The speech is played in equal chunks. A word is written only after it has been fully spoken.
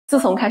自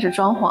从开始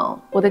装潢，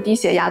我的低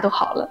血压都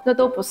好了，那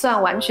都不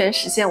算完全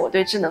实现我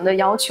对智能的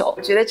要求。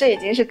我觉得这已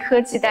经是科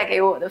技带给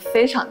我的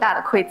非常大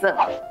的馈赠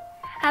了。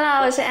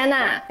Hello， 我是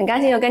Anna， 很高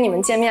兴又跟你们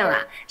见面啦。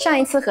上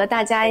一次和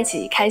大家一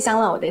起开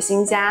箱了我的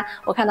新家，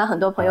我看到很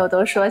多朋友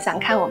都说想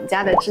看我们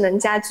家的智能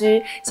家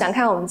居，想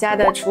看我们家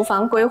的厨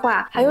房规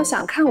划，还有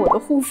想看我的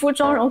护肤、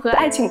妆容和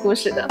爱情故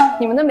事的。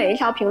你们的每一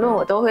条评论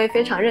我都会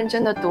非常认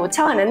真的读，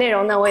敲碗的内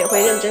容呢，我也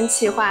会认真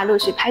企划，陆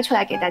续拍出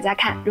来给大家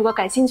看。如果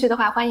感兴趣的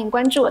话，欢迎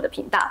关注我的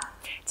频道。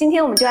今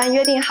天我们就按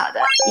约定好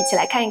的，一起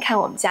来看一看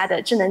我们家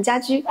的智能家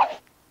居。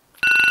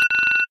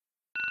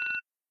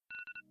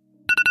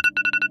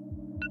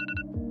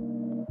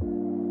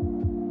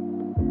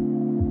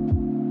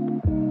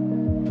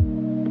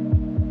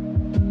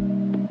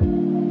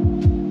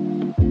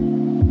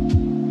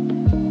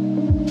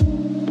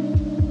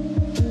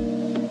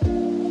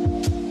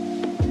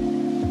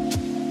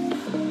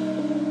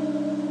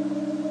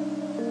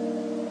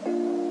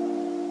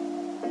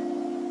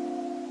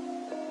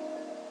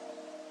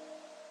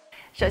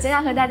首先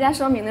要和大家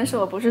说明的是，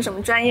我不是什么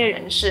专业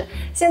人士，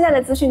现在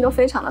的资讯都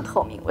非常的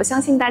透明，我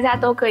相信大家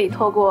都可以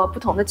透过不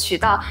同的渠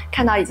道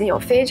看到已经有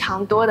非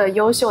常多的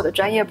优秀的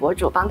专业博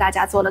主帮大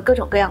家做了各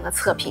种各样的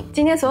测评。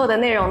今天所有的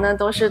内容呢，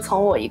都是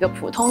从我一个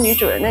普通女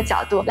主人的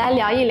角度来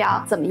聊一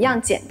聊怎么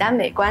样简单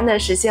美观的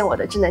实现我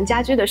的智能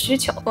家居的需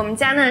求。我们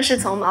家呢是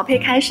从毛坯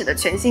开始的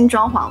全新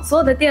装潢，所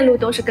有的电路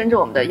都是跟着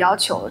我们的要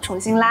求重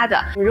新拉的。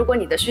如果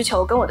你的需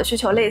求跟我的需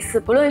求类似，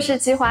不论是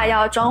计划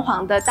要装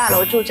潢的大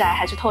楼住宅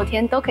还是透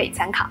天都可以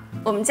参考。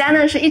我们家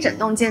呢是一整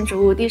栋建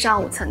筑物，地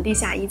上5层，地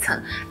下1层。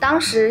当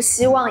时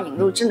希望引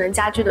入智能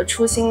家居的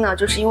初心呢，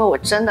就是因为我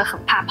真的很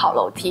怕跑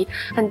楼梯，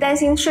很担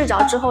心睡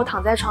着之后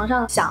躺在床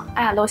上想，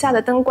哎呀，楼下的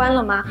灯关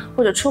了吗？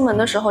或者出门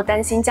的时候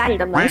担心家里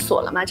的门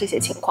锁了吗？这些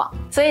情况。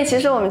所以其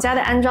实我们家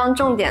的安装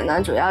重点呢，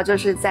主要就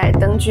是在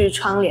灯具、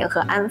窗帘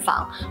和安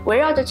防，围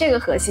绕着这个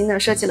核心呢，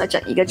设计了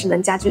整一个智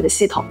能家居的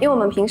系统。因为我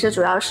们平时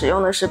主要使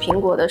用的是苹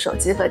果的手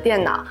机和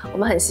电脑，我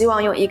们很希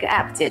望用一个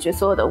App 解决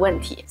所有的问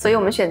题，所以我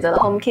们选择了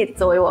HomeKit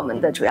作为我们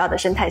的主要的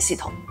生态系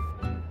统。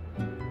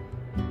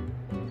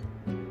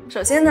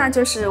首先呢，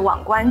就是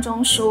网关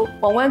中枢。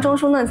网关中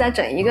枢呢，在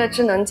整一个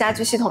智能家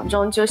居系统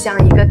中，就像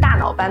一个大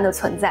脑般的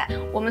存在。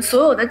我们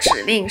所有的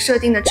指令、设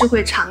定的智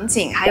慧场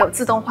景，还有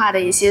自动化的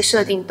一些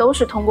设定，都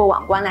是通过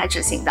网关来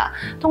执行的。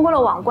通过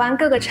了网关，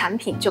各个产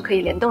品就可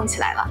以联动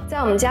起来了。在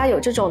我们家有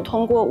这种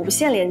通过无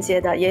线连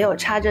接的，也有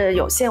插着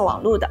有线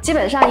网路的。基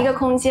本上一个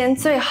空间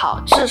最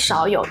好至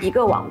少有一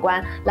个网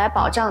关，来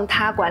保障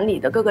它管理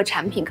的各个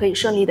产品可以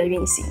顺利的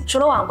运行。除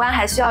了网关，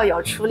还需要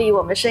有处理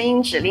我们声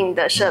音指令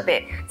的设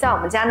备。在我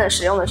们家呢，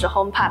使用的是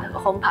HomePod 和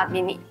HomePod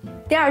Mini。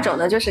第二种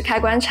呢，就是开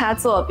关插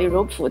座，比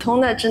如普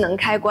通的智能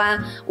开关、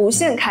无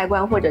线开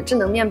关或者智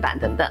能面板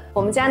等等。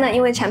我们家呢，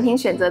因为产品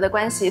选择的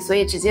关系，所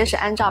以直接是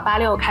按照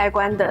86开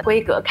关的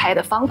规格开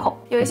的方孔。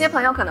有一些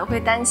朋友可能会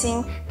担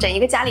心，整一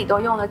个家里都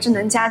用了智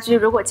能家居，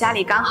如果家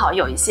里刚好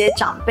有一些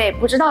长辈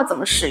不知道怎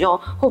么使用，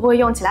会不会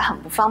用起来很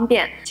不方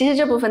便？其实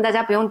这部分大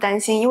家不用担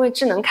心，因为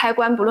智能开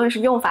关不论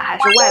是用法还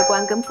是外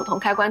观，跟普通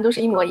开关都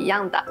是一模一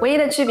样的。唯一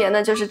的区别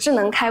呢，就是智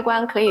能开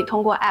关可以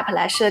通过 App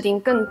来设定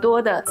更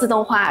多的自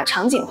动化、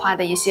场景化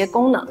的一些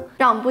功能，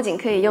让我们不仅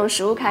可以用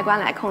实物开关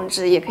来控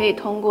制，也可以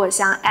通过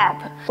像 App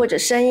或者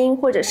声音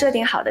或者设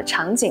定好的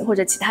场景或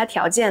者其他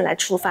条件来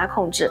触发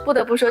控制。不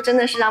得不说，真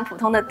的是让普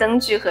通的灯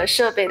具和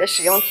设备的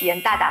使用体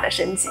验大大的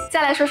升级。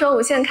再来说说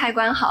无线开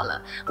关好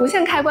了，无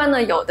线开关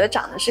呢，有的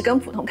长得是跟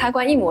普通开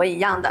关一模一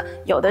样的，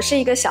有的是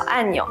一个小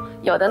按钮，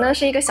有的呢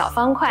是一个小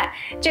方块，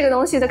这个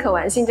东西的可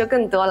玩性就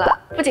更多了。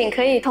不仅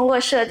可以通过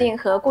设定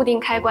和固定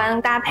开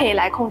关搭配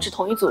来控制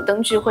同一组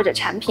灯具或者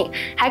产品，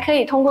还可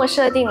以通过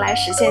设定来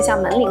实现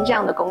像门铃这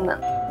样的功能。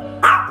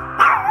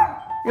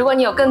如果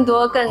你有更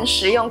多更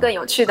实用更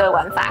有趣的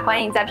玩法，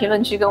欢迎在评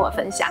论区跟我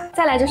分享。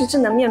再来就是智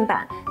能面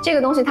板，这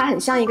个东西它很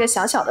像一个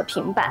小小的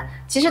平板，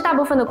其实大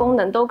部分的功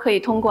能都可以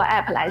通过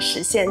App 来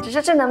实现，只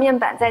是智能面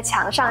板在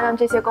墙上让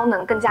这些功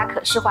能更加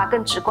可视化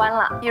更直观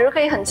了。比如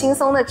可以很轻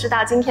松的知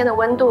道今天的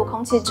温度、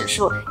空气指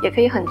数，也可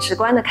以很直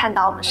观的看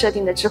到我们设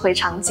定的智慧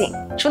场景。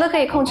除了可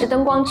以控制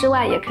灯光之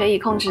外，也可以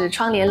控制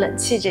窗帘、冷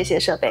气这些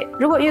设备。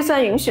如果预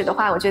算允许的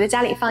话，我觉得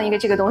家里放一个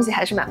这个东西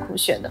还是蛮酷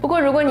炫的。不过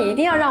如果你一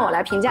定要让我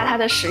来评价它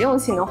的实用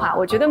性的话，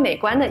我觉得美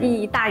观的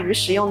意义大于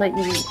实用的意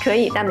义，可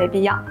以但没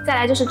必要。再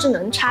来就是智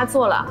能插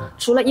座了，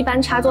除了一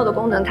般插座的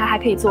功能，它还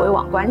可以作为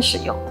网关使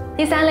用。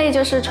第三类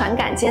就是传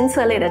感监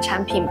测类的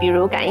产品，比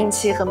如感应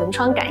器和门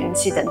窗感应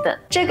器等等。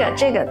这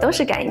个都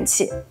是感应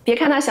器，别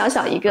看它小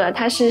小一个，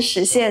它是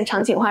实现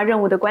场景化任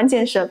务的关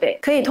键设备，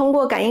可以通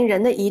过感应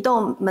人的移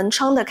动、门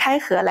窗的开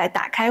合来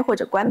打开或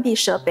者关闭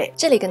设备。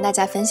这里跟大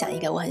家分享一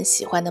个我很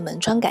喜欢的门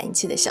窗感应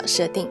器的小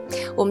设定。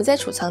我们在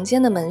储藏间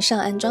的门上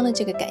安装了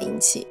这个感应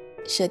器，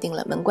设定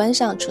了门关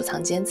上储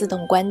藏间自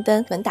动关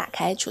灯，门打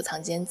开储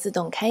藏间自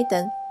动开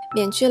灯。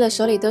免去了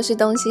手里都是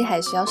东西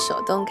还需要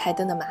手动开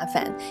灯的麻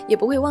烦，也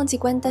不会忘记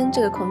关灯，这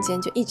个空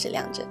间就一直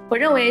亮着。我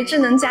认为智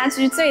能家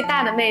居最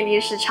大的魅力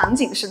是场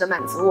景式的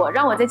满足我，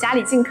让我在家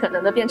里尽可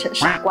能的变成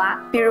傻瓜。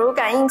比如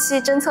感应器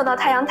侦测到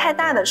太阳太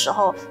大的时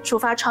候，触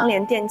发窗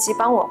帘电机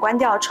帮我关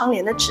掉窗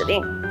帘的指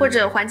令，或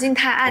者环境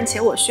太暗且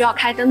我需要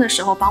开灯的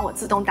时候，帮我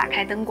自动打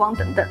开灯光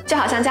等等。就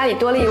好像家里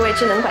多了一位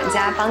智能管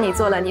家，帮你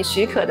做了你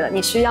许可的、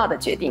你需要的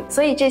决定。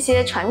所以这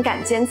些传感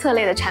监测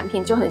类的产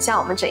品就很像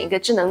我们整一个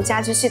智能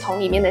家居系统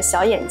里面的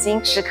小眼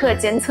睛，时刻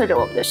监测着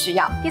我们的需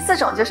要。第4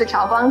种就是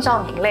调光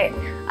照明类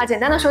简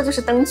单的说就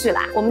是灯具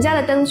啦。我们家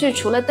的灯具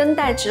除了灯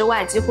带之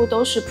外，几乎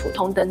都是普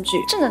通灯具。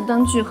智能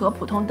灯具和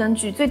普通灯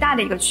具最大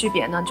的一个区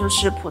别呢，就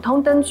是普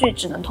通灯具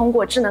只能通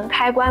过智能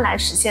开关来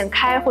实现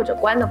开或者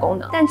关的功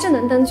能，但智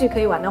能灯具可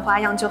以玩的花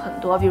样就很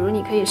多，比如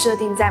你可以设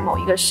定在某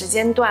一个时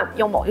间段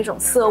用某一种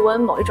色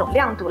温、某一种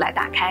亮度来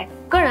打开。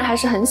个人还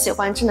是很喜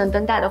欢智能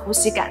灯带的呼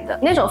吸感的，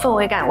那种氛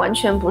围感完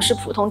全不是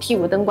普通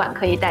T5 灯管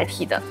可以代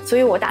替的，所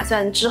以我打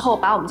算之后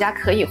把我们家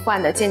可以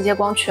换的间接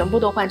光全部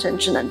都换成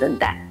智能灯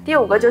带。第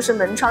5个就是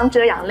门窗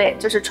遮阳类，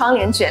就是窗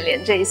帘、卷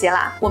帘这一些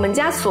啦。我们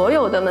家所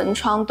有的门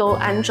窗都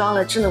安装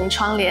了智能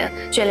窗帘，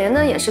卷帘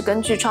呢也是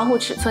根据窗户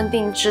尺寸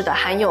定制的，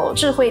含有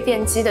智慧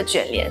电机的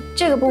卷帘。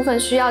这个部分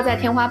需要在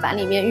天花板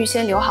里面预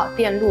先留好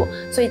电路，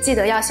所以记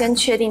得要先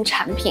确定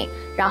产品，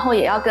然后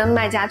也要跟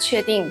卖家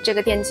确定这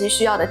个电机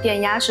需要的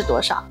电压是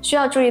多少。需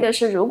要注意的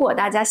是，如果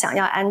大家想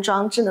要安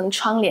装智能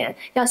窗帘，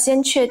要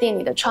先确定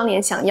你的窗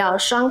帘想要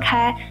双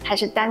开还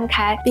是单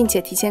开，并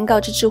且提前告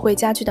知智慧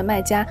家居的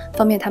卖家，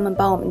方便他们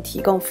帮我们提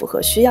供符合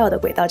需要的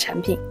轨道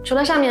产品。除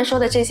了上面说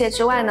的这些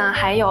之外呢，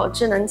还有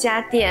智能家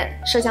电、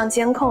摄像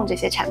监控这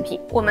些产品。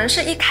我们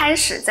是一开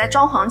始在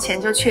装潢前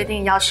就确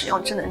定要使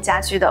用智能家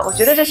居的，我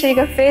觉得这是一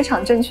个非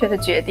常正确的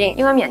决定，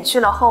因为免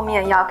去了后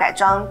面要改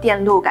装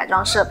电路、改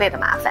装设备的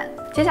麻烦。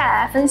接下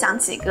来分享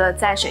几个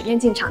在水电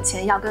进场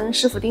前要跟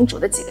师傅叮嘱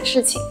的几个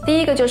事情。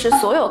第一个就是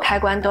所有开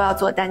关都要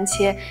做单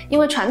切，因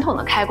为传统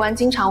的开关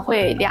经常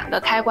会2个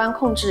开关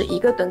控制一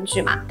个灯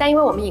具嘛，但因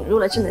为我们引入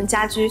了智能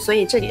家居，所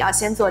以这里要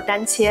先做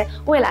单切，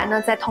未来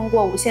呢再通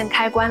过无线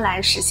开关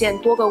来实现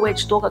多个位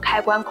置多个开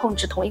关控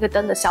制同一个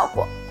灯的效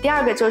果。第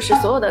2个就是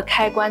所有的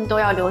开关都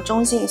要留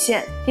中性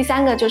线。第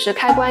3个就是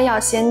开关要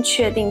先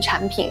确定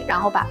产品，然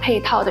后把配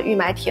套的预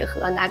买铁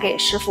盒拿给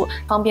师傅，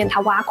方便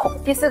他挖孔。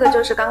第4个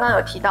就是刚刚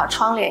有提到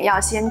窗帘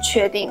要先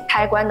确定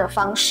开关的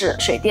方式，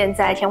水电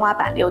在天花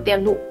板留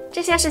电路。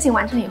这些事情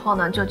完成以后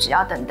呢，就只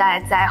要等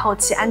待在后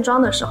期安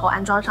装的时候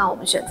安装上我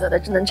们选择的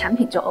智能产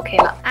品就 OK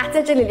了啊。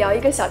在这里聊一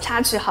个小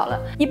插曲好了，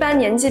一般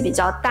年纪比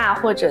较大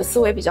或者思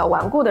维比较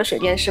顽固的水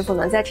电师傅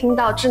呢，在听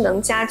到智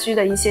能家居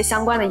的一些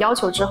相关的要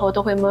求之后，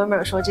都会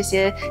murmur 说这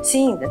些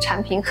新颖的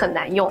产品很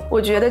难用。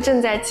我觉得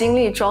正在经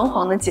历装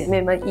潢的姐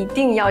妹们一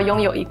定要拥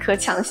有一颗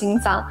强心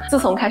脏。自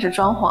从开始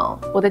装潢，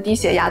我的低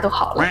血压都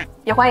好了。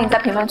也欢迎在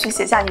评论区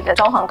写下你的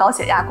装潢高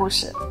血压故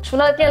事。除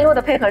了电路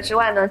的配合之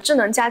外呢，智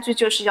能家居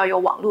就是要有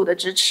网路的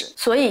支持，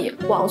所以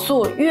网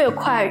速越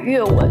快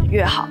越稳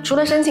越好。除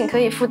了申请可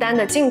以负担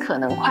的尽可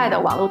能快的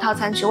网路套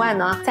餐之外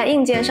呢，在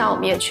硬件上我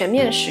们也全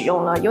面使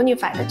用了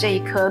Unifi 的这一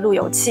颗路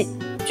由器，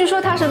据说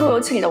它是路由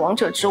器里的王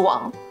者之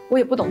王。我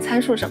也不懂参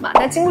数什么，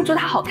但禁不住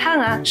它好看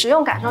啊。使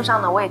用感受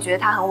上呢，我也觉得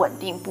它很稳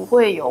定，不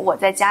会有我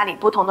在家里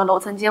不同的楼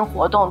层间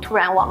活动突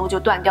然网络就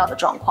断掉的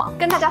状况。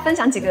跟大家分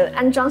享几个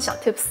安装小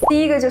Tips。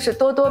第一个就是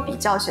多多比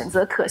较，选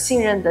择可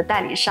信任的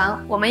代理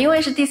商。我们因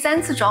为是第3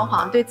次装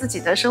潢，对自己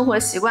的生活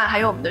习惯还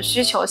有我们的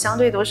需求相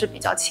对都是比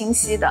较清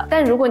晰的。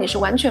但如果你是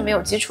完全没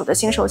有基础的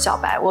新手小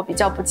白，我比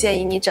较不建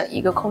议你整一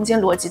个空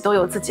间逻辑都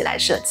由自己来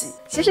设计。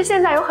其实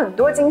现在有很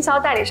多经销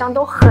代理商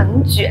都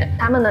很卷，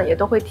他们呢也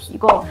都会提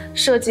供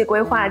设计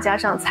规划加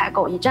上采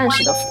购一站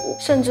式的服务，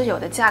甚至有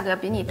的价格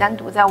比你单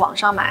独在网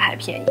上买还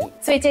便宜，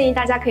所以建议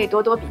大家可以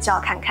多多比较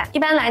看看。一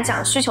般来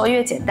讲，需求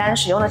越简单，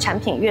使用的产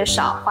品越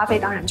少，花费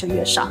当然就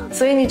越少。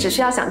所以你只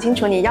需要想清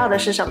楚你要的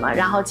是什么，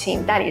然后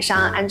请代理商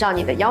按照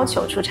你的要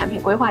求出产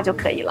品规划就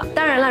可以了。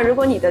当然了，如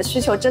果你的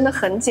需求真的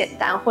很简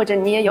单，或者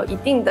你也有一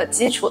定的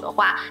基础的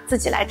话，自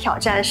己来挑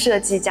战设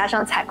计加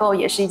上采购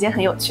也是一件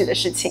很有趣的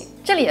事情。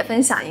这里也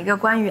分享一个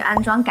关于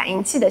安装感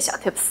应器的小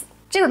tips。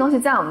这个东西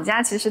在我们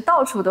家其实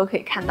到处都可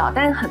以看到，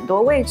但是很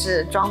多位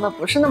置装的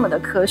不是那么的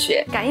科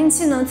学。感应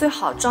器呢，最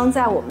好装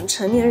在我们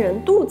成年人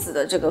肚子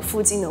的这个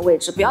附近的位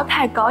置，不要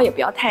太高，也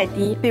不要太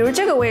低。比如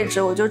这个位置，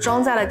我就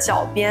装在了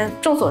脚边。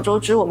众所周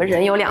知，我们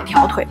人有2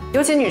条腿，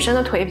尤其女生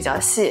的腿比较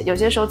细，有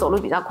些时候走路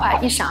比较快，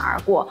一闪而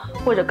过，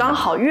或者刚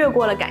好越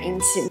过了感应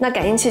器，那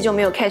感应器就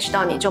没有 catch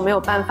到你，就没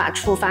有办法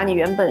触发你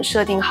原本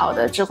设定好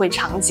的智慧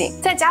场景。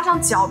再加上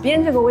脚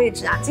边这个位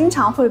置啊，经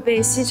常会被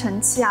吸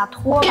尘器啊、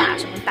拖把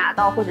什么打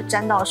到或者粘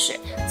沾到水，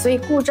所以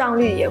故障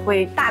率也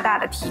会大大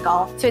的提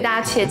高，所以大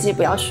家切记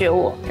不要学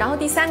我。然后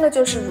第3个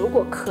就是，如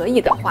果可以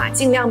的话，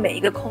尽量每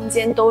一个空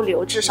间都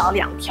留至少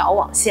2条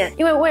网线，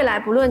因为未来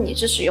不论你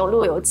是使用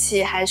路由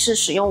器还是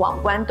使用网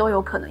关，都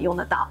有可能用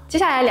得到。接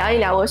下来聊一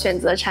聊我选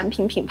择产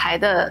品品牌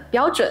的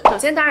标准。首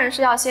先当然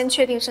是要先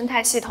确定生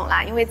态系统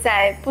啦，因为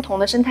在不同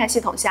的生态系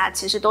统下，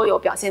其实都有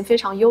表现非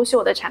常优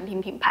秀的产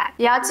品品牌，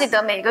也要记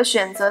得每个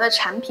选择的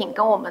产品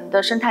跟我们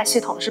的生态系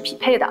统是匹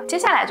配的。接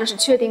下来就是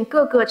确定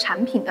各个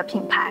产品的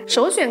品牌，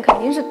首选肯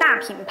定是大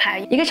品牌，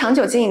一个长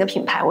久经营的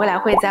品牌，未来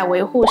会在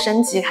维护、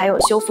升级还有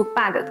修复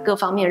bug 各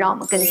方面让我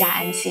们更加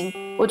安心。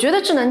我觉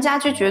得智能家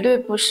居绝对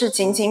不是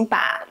仅仅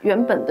把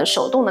原本的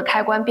手动的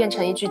开关变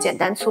成一句简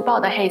单粗暴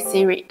的 Hey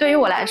Siri， 对于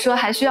我来说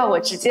还需要我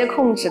直接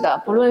控制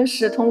的，不论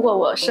是通过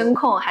我声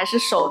控还是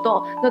手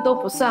动，那都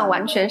不算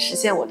完全实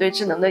现我对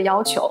智能的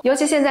要求。尤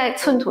其现在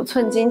寸土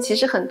寸金，其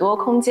实很多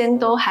空间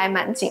都还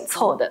蛮紧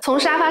凑的，从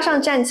沙发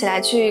上站起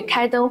来去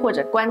开灯或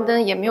者关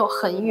灯也没有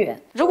很远。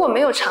如果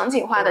没有场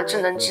景化的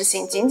智能执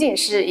行，仅仅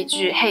是一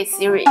句 Hey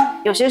Siri，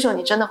 有些时候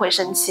你真的会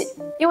生气，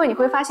因为你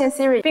会发现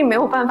Siri 并没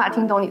有办法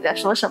听懂你在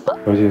说什么，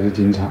而且是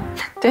经常。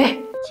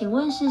对，请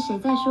问是谁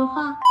在说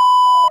话？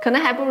可能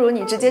还不如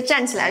你直接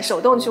站起来手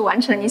动去完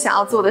成你想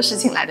要做的事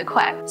情来得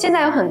快。现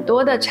在有很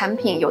多的产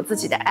品有自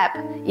己的 app，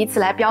 以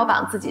此来标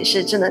榜自己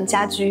是智能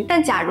家居，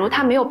但假如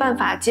它没有办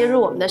法接入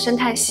我们的生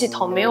态系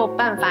统，没有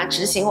办法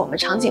执行我们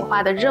场景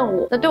化的任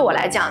务，那对我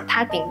来讲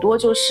它顶多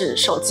就是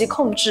手机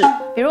控制。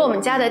比如我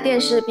们家的电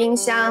视、冰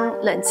箱、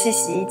冷气、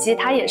洗衣机，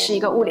它也是一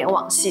个物联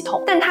网系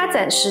统，但它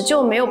暂时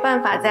就没有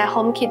办法在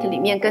HomeKit 里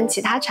面跟其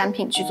他产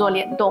品去做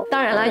联动。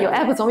当然了，有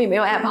app 总比没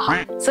有 app 好，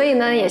所以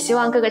呢，也希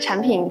望各个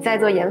产品在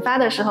做研发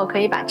的时候可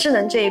以把智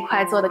能这一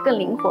块做得更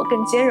灵活、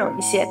更兼容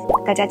一些。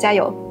大家加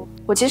油！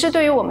我其实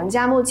对于我们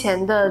家目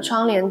前的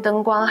窗帘、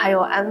灯光还有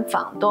安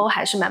防都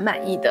还是蛮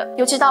满意的，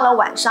尤其到了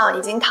晚上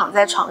已经躺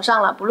在床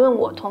上了，不论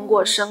我通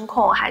过声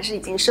控还是已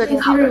经设定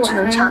好的智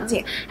能场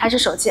景，还是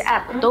手机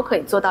app， 都可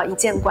以做到一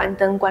键关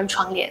灯、关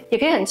窗帘，也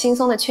可以很轻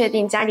松的确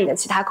定家里的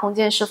其他空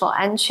间是否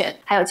安全，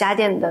还有家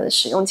电的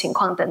使用情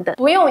况等等，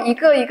不用一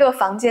个一个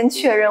房间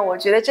确认。我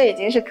觉得这已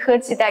经是科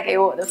技带给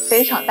我的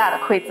非常大的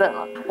馈赠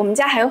了。我们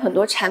家还有很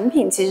多产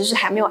品其实是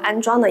还没有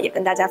安装的，也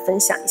跟大家分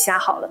享一下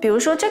好了。比如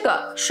说这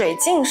个水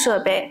镜设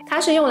备，它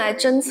是用来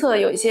侦测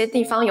有一些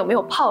地方有没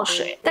有泡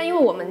水，但因为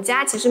我们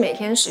家其实每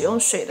天使用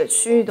水的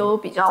区域都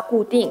比较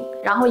固定，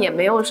然后也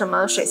没有什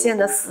么水线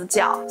的死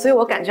角，所以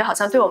我感觉好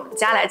像对我们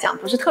家来讲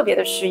不是特别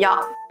的需要，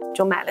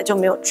就买了就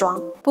没有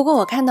装。不过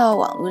我看到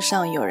网络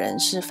上有人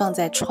是放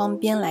在窗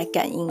边来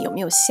感应有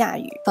没有下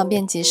雨，方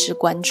便及时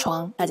关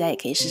窗，大家也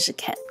可以试试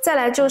看。再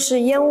来就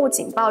是烟雾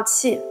警报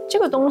器，这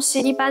个东西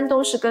一般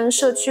都是跟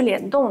社区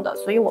联动的，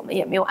所以我们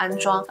也没有安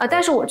装。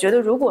但是我觉得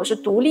如果是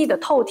独立的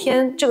透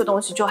天，这个东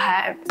西就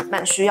还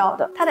蛮需要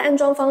的。它的安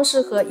装方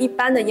式和一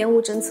般的烟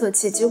雾侦测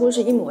器几乎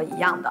是一模一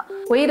样的，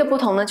唯一的不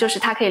同呢，就是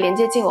它可以连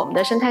接进我们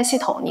的生态系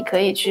统，你可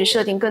以去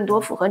设定更多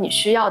符合你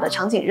需要的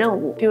场景任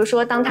务。比如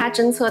说，当它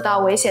侦测到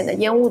危险的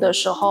烟雾的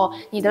时候，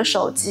你的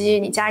手机、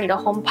你家里的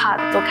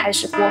HomePod 都开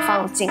始播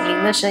放警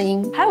铃的声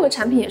音。还有个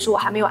产品也是我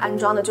还没有安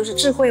装的，就是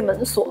智慧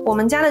门锁。我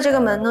们家的这个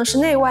门呢是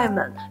内外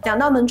门，2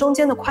道门中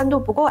间的宽度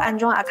不够安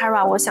装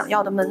Aqara 我想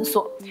要的门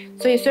锁，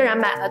所以虽然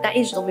买了，但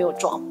一直都没有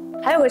装。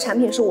还有个产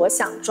品是我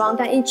想装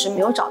但一直没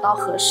有找到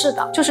合适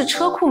的，就是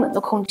车库门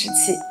的控制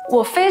器。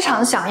我非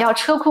常想要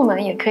车库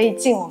门也可以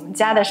进我们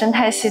家的生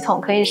态系统，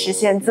可以实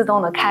现自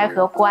动的开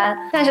和关，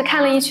但是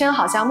看了一圈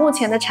好像目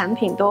前的产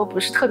品都不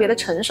是特别的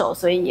成熟，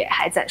所以也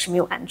还暂时没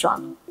有安装。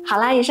好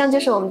啦，以上就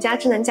是我们家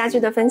智能家居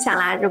的分享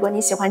啦。如果你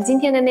喜欢今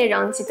天的内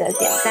容，记得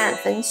点赞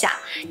分享，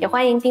也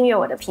欢迎订阅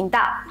我的频道，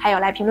还有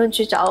来评论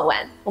区找我玩。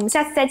我们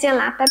下次再见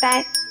啦，拜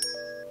拜！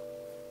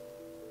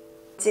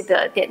记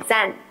得点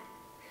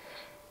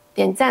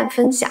赞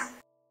分享，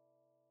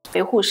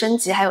维护升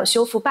级还有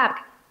修复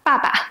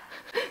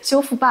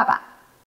修复爸爸